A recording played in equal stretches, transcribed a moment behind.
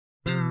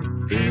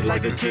Eat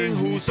like a king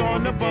who's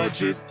on a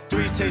budget.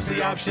 3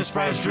 tasty options,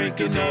 fries,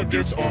 drink, and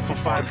nuggets, all for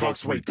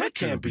 $5. Wait, that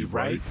can't be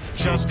right.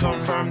 Just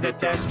confirm that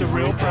that's the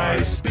real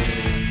price.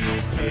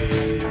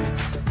 Hey,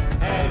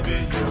 have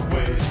it your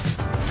way.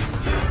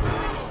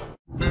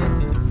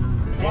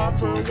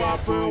 Whopper,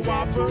 Whopper,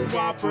 Whopper,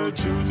 Whopper,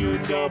 Junior,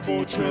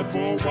 Double,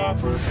 Triple,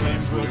 Whopper,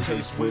 flame grill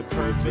taste with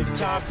perfect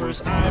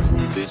toppers. I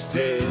rule this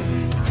day.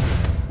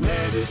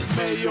 Lettuce,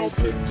 mayo,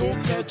 pickle,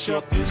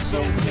 ketchup, it's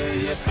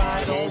okay if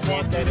I don't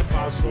want that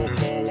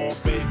Impossible or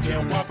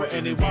bacon Whopper,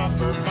 any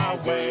Whopper my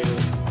way.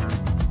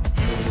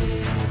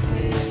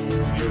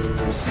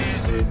 You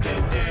season the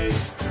day,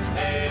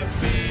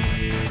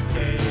 MBK,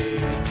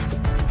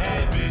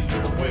 have it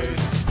your way.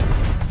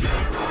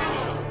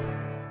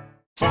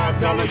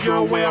 $5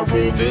 your way, I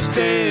rule this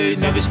day.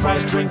 Nuggets,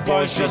 fries, drink,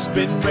 bars just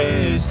been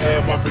raised.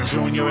 Add Whopper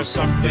Junior or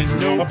something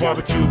new. A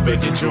barbecue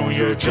bacon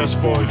Junior just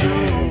for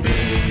you.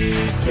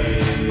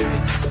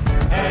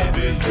 Have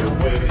it your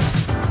way.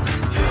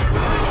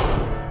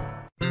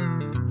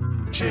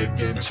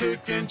 Chicken,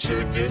 chicken,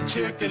 chicken,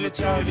 chicken,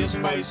 Italian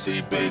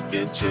spicy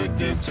bacon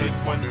chicken. Take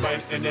one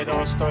bite and it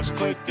all starts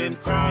clicking.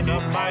 Crown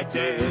of my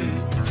day.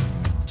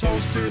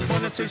 Toasted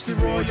on a tasty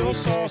royal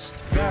sauce.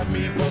 Got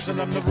me buzzing,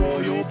 I'm the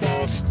royal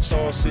boss.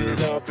 Sauce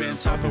it up and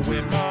top it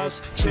with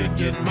Mars.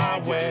 Chicken my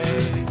way.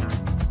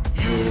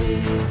 You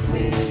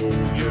rule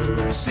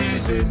your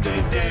season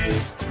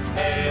today.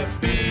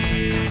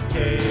 MBK,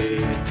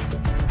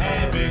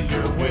 have it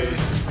your way.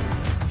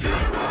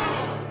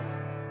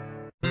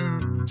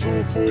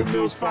 2 full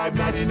meals,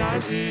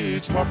 $5.99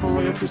 each. Whopper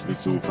Royal crispy,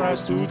 2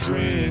 fries, 2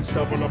 drinks.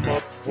 Double them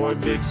up or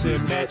mix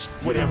and match.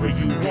 Whatever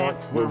you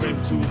want, we're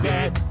into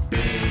that.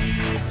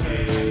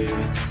 BK,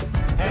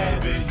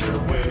 have it your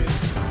way.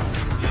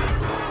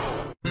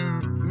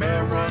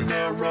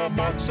 Marinara,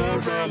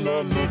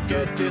 mozzarella, look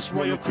at this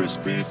royal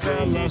crispy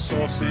fella.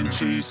 Sauce and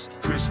cheese,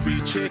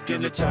 crispy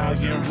chicken,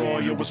 Italian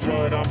royal was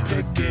what I'm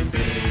picking.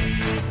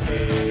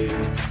 Hey,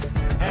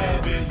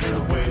 have it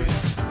your way.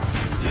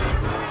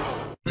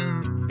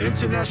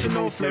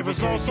 International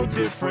flavors also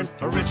different.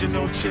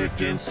 Original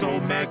chicken, so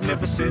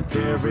magnificent.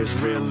 There is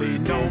really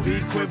no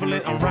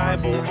equivalent,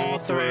 unrivaled, all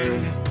 3.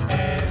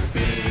 Hey,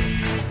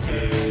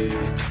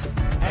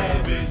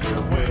 have it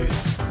your way.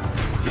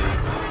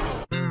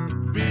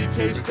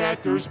 BK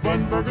stackers,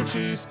 bun, burger,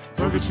 cheese,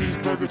 burger, cheese,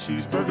 burger,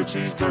 cheese, burger,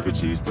 cheese, burger,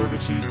 cheese, burger,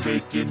 cheese,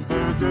 bacon,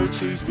 burger,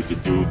 cheese. We can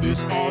do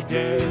this all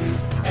day.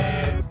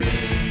 And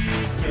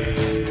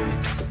BK,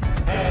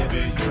 have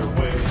it your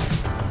way.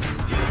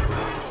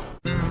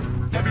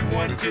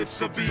 Everyone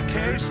gets a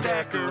BK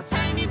stacker.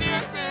 Tiny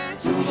dancer.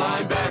 2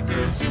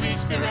 linebackers. To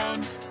each their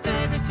own.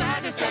 Burger,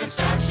 swagger,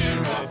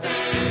 satisfaction,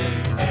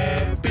 buffet.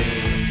 And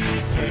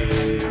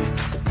BK,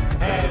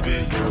 have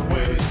it your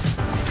way.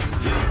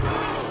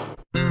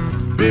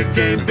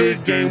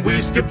 Big game,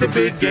 we skip the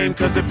big game,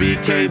 cause the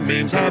BK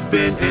memes have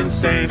been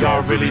insane.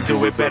 Y'all really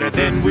do it better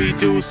than we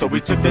do, so we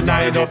took the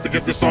night off to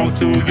give this song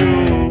to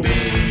you.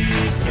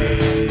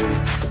 BK,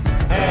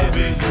 have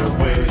it your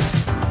way.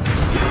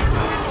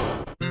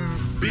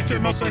 BK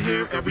muscle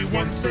here,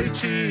 everyone say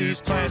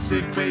cheese.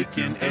 Classic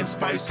bacon and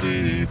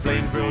spicy.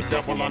 Flame grilled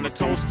double on the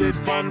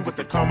toasted bun. With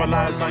the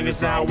caramelized onions,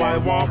 now I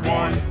want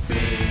one.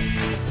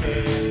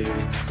 BK,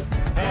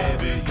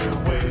 have it your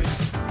way.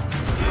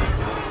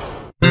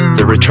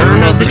 The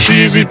return of the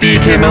cheesy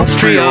BK Melts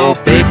Trio.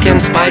 Bacon,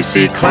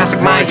 spicy,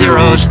 classic, my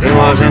heroes. It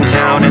was in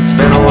town, it's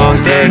been a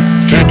long day.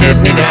 Can't get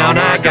me down,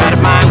 I got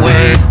it my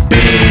way.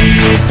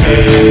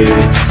 BK,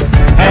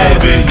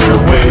 have it your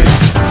way.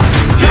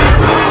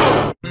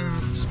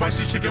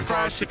 Spicy chicken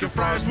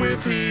fries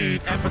with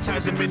heat.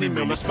 Appetizing mini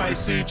meal, a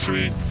spicy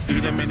treat.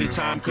 Eat them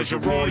anytime cause you're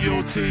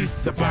royalty.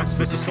 The box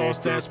fits the sauce,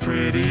 that's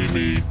pretty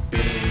neat.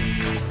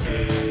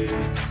 BK,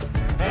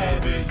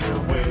 have it your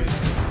way.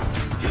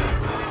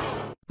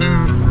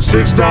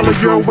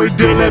 $6 your way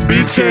deal at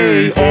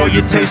BK. All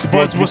your taste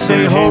buds will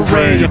say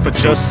hooray. And for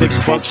just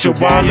 $6 your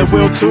wallet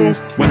will too.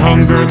 When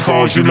hunger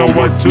calls you know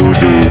what to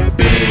do.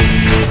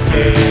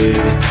 BK,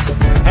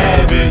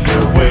 have it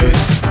your way.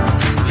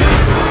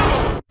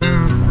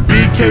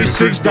 BK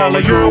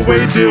 $6 your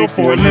way deal.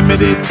 For a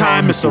limited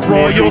time it's a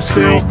royal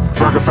steal.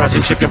 Burger, fries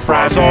and chicken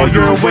fries all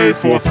your way.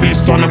 For a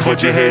feast on a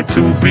budget head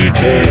to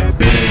BK.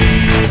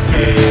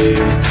 BK,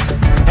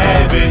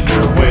 have it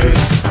your way.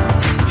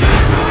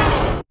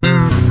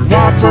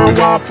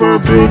 Whopper,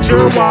 build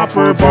your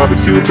Whopper.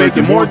 Barbecue,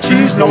 bacon, more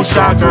cheese, no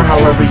shocker.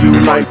 However you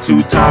like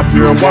to top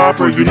your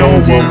Whopper, you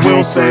know what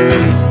we'll say.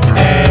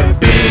 And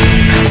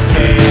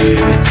BK,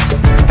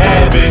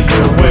 have it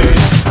your way.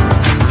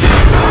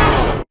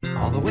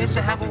 All the ways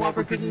to have a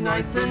Whopper could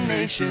unite the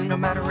nation. No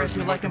matter if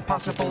you like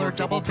Impossible or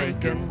double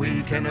bacon,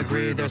 we can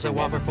agree there's a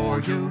Whopper for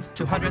you.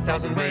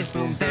 200,000 ways,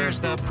 boom, there's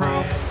the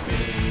pro.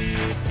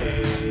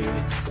 BK,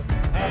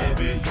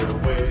 have it your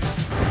way.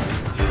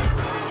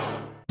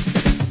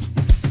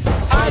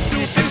 I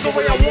do things the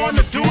way I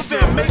wanna do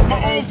them. Make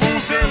my own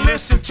rules and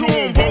listen to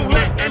them. Won't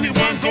let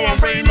anyone go and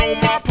rain on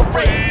my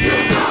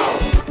parade.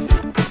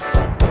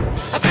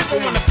 I think I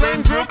want a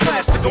flame grill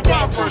classic. A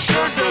Whopper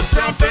sure does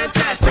sound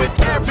fantastic.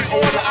 Every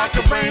order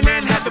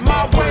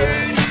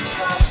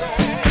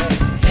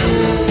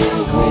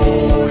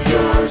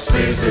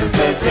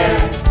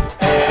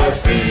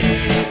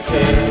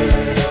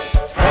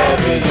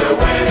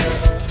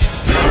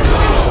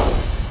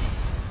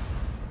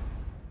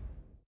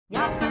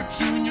Whopper,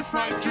 junior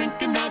fries,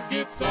 drinking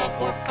nuggets, all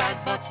for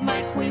 $5.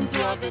 My queens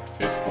love it,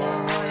 fit for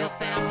a royal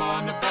fam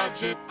on a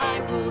budget. I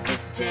rule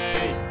this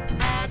day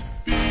at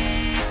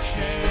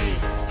BK.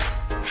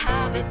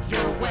 Have it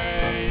your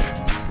way.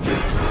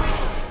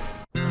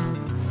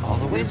 All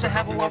the ways to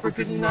have a Whopper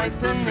could unite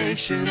the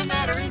nation. No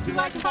matter if you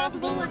like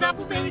Impossible or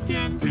double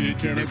bacon, We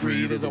can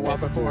agree there's a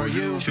Whopper for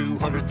you.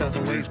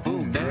 200,000 ways,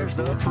 boom, there's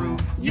the proof.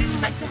 you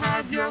like to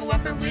have your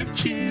Whopper with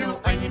cheese.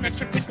 No onion,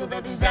 extra pickle,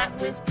 they'll do that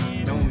with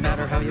ease. No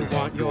matter how you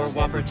want your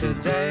Whopper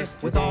today,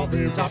 with all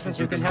these options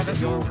you can have it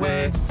your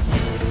way.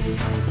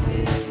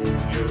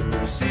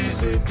 Your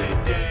season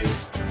today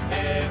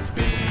at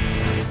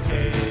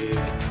BK.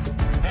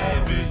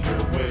 Have it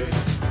your way.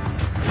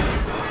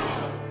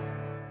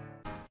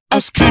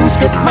 Us kings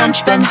get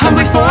lunch, been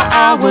hungry for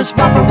hours.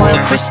 Whopper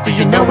Royal Crispy,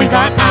 you know we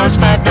got ours.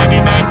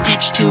 $5.99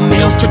 each, 2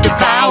 meals to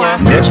devour.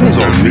 Next one's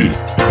on me.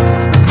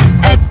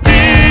 At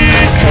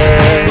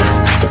BK,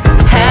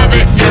 have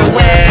it your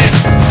way.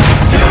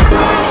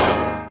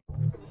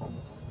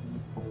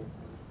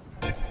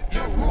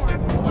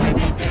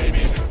 YB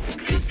baby,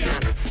 Christian,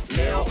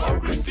 Leo or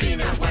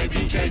Cristina,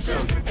 YB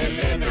Jason,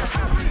 Elena,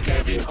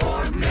 Kevin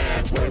or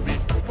Matt, baby.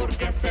 ¿Por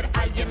qué ser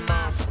alguien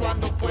más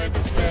cuando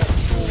puede ser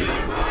tú?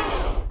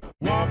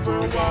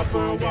 Whopper,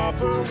 Whopper,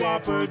 Whopper,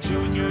 Whopper,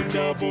 Junior,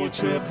 double,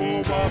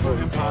 triple, Whopper,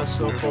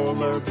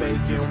 Impossible or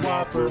Bacon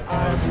Whopper.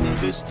 I rule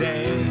this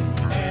day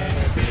at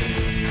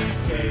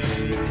BK.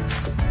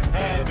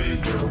 Have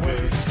it your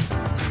way.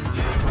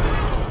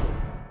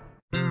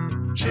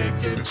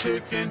 Chicken,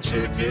 chicken,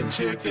 chicken,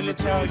 chicken,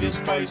 Italian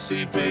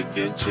spicy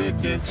bacon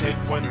chicken. Take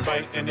one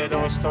bite and it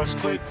all starts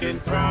clicking.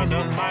 Crown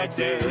of my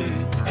day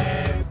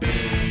at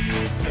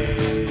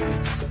BK.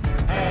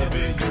 Have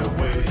it your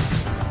way.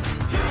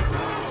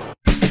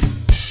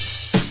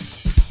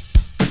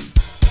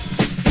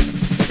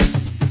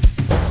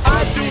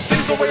 I do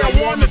things the way I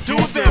wanna do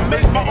them.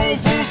 Make my own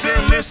rules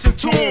and listen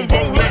to them.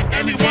 Won't let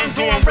anyone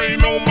go and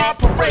rain on my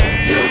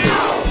parade.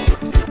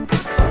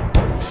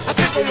 I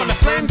think I want a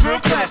flame grill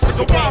classic.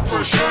 A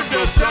Whopper sure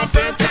does sound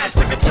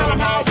fantastic. I tell them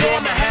how I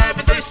wanna have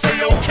it, they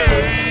say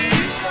okay.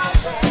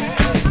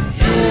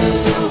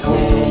 You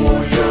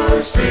rule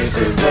your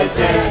season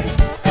today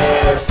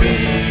at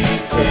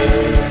BK.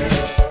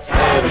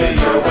 Have it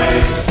your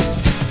way.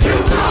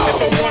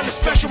 If I want it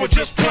special or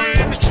just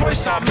plain, the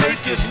choice I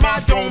make is my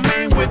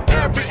domain. With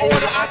every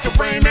order I can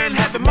reign and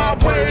have it my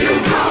way.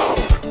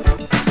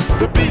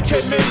 The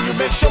BK menu,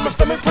 make sure my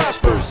stomach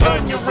prospers.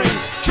 Onion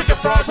rings, chicken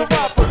fries, or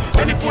Whopper.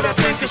 Any food I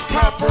think is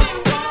proper,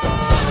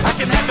 I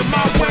can have it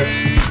my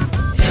way.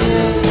 You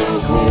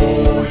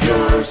rule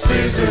your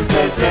season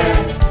today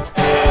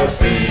at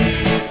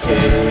BK.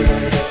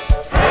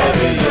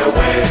 Have it your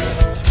way.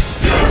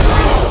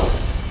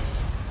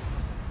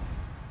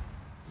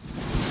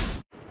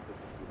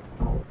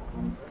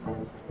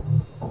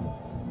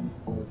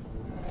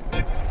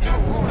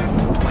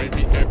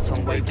 Wavy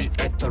Edson, Wavy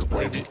Héctor,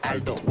 Wavy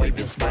Aldo,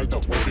 Wavy Osvaldo,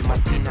 Wavy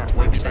Martina,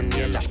 Wavy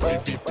Daniela,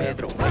 Wavy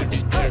Pedro, Wavy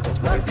Diego,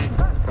 Wavy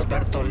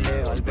Roberto,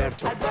 Leo,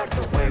 Alberto,